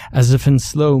 As if in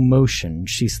slow motion,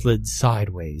 she slid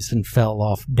sideways and fell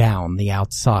off down the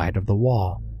outside of the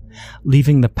wall,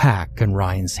 leaving the pack in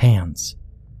Ryan's hands.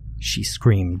 She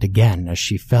screamed again as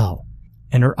she fell,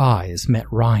 and her eyes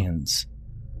met Ryan's.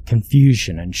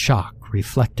 Confusion and shock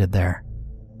reflected there,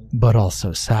 but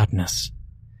also sadness.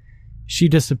 She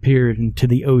disappeared into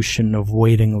the ocean of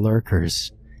waiting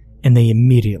lurkers, and they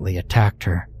immediately attacked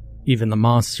her. Even the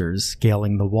monsters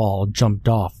scaling the wall jumped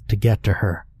off to get to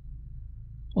her,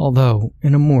 although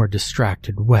in a more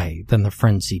distracted way than the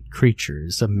frenzied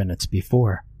creatures of minutes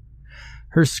before.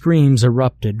 Her screams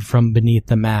erupted from beneath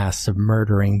the mass of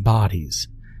murdering bodies,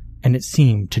 and it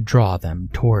seemed to draw them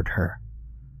toward her.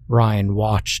 Ryan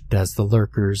watched as the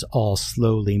lurkers all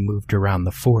slowly moved around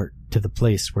the fort to the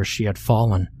place where she had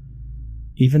fallen,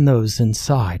 even those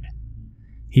inside.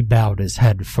 He bowed his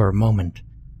head for a moment,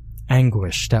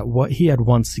 anguished at what he had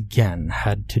once again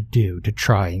had to do to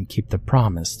try and keep the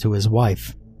promise to his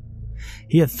wife.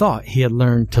 He had thought he had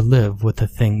learned to live with the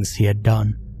things he had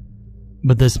done,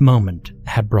 but this moment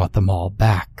had brought them all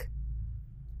back.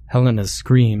 Helena's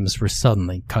screams were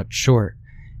suddenly cut short,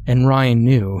 and Ryan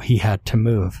knew he had to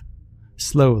move.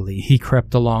 Slowly, he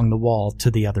crept along the wall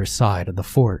to the other side of the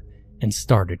fort and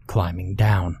started climbing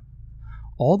down.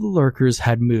 All the lurkers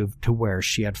had moved to where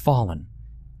she had fallen,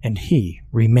 and he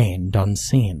remained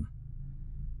unseen.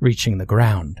 Reaching the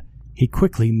ground, he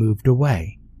quickly moved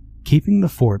away, keeping the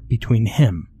fort between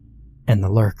him and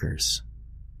the lurkers.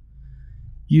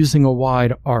 Using a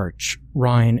wide arch,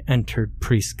 Ryan entered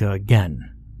Priska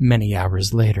again, many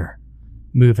hours later.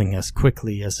 Moving as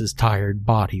quickly as his tired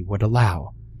body would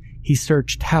allow, he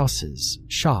searched houses,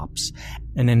 shops,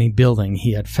 and any building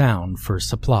he had found for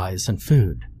supplies and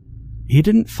food. He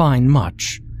didn't find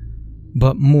much,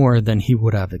 but more than he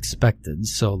would have expected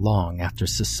so long after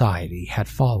society had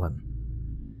fallen.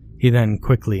 He then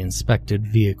quickly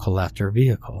inspected vehicle after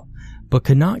vehicle, but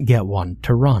could not get one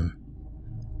to run.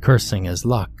 Cursing his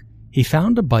luck, he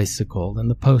found a bicycle in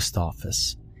the post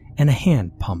office and a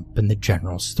hand pump in the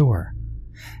general store.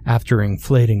 After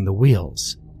inflating the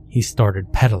wheels, he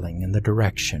started pedaling in the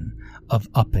direction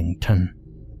of Uppington.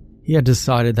 He had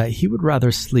decided that he would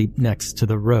rather sleep next to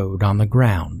the road on the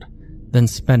ground than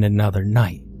spend another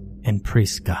night in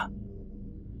Priska.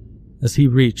 As he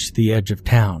reached the edge of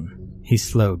town, he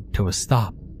slowed to a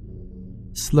stop.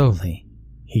 Slowly,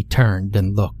 he turned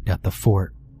and looked at the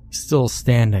fort, still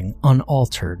standing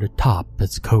unaltered atop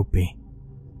its kopje.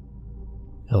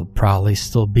 He'll probably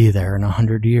still be there in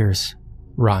 100 years,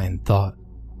 Ryan thought.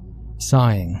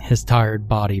 Sighing, his tired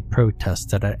body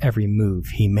protested at every move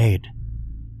he made,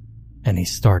 and he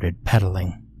started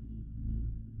pedaling.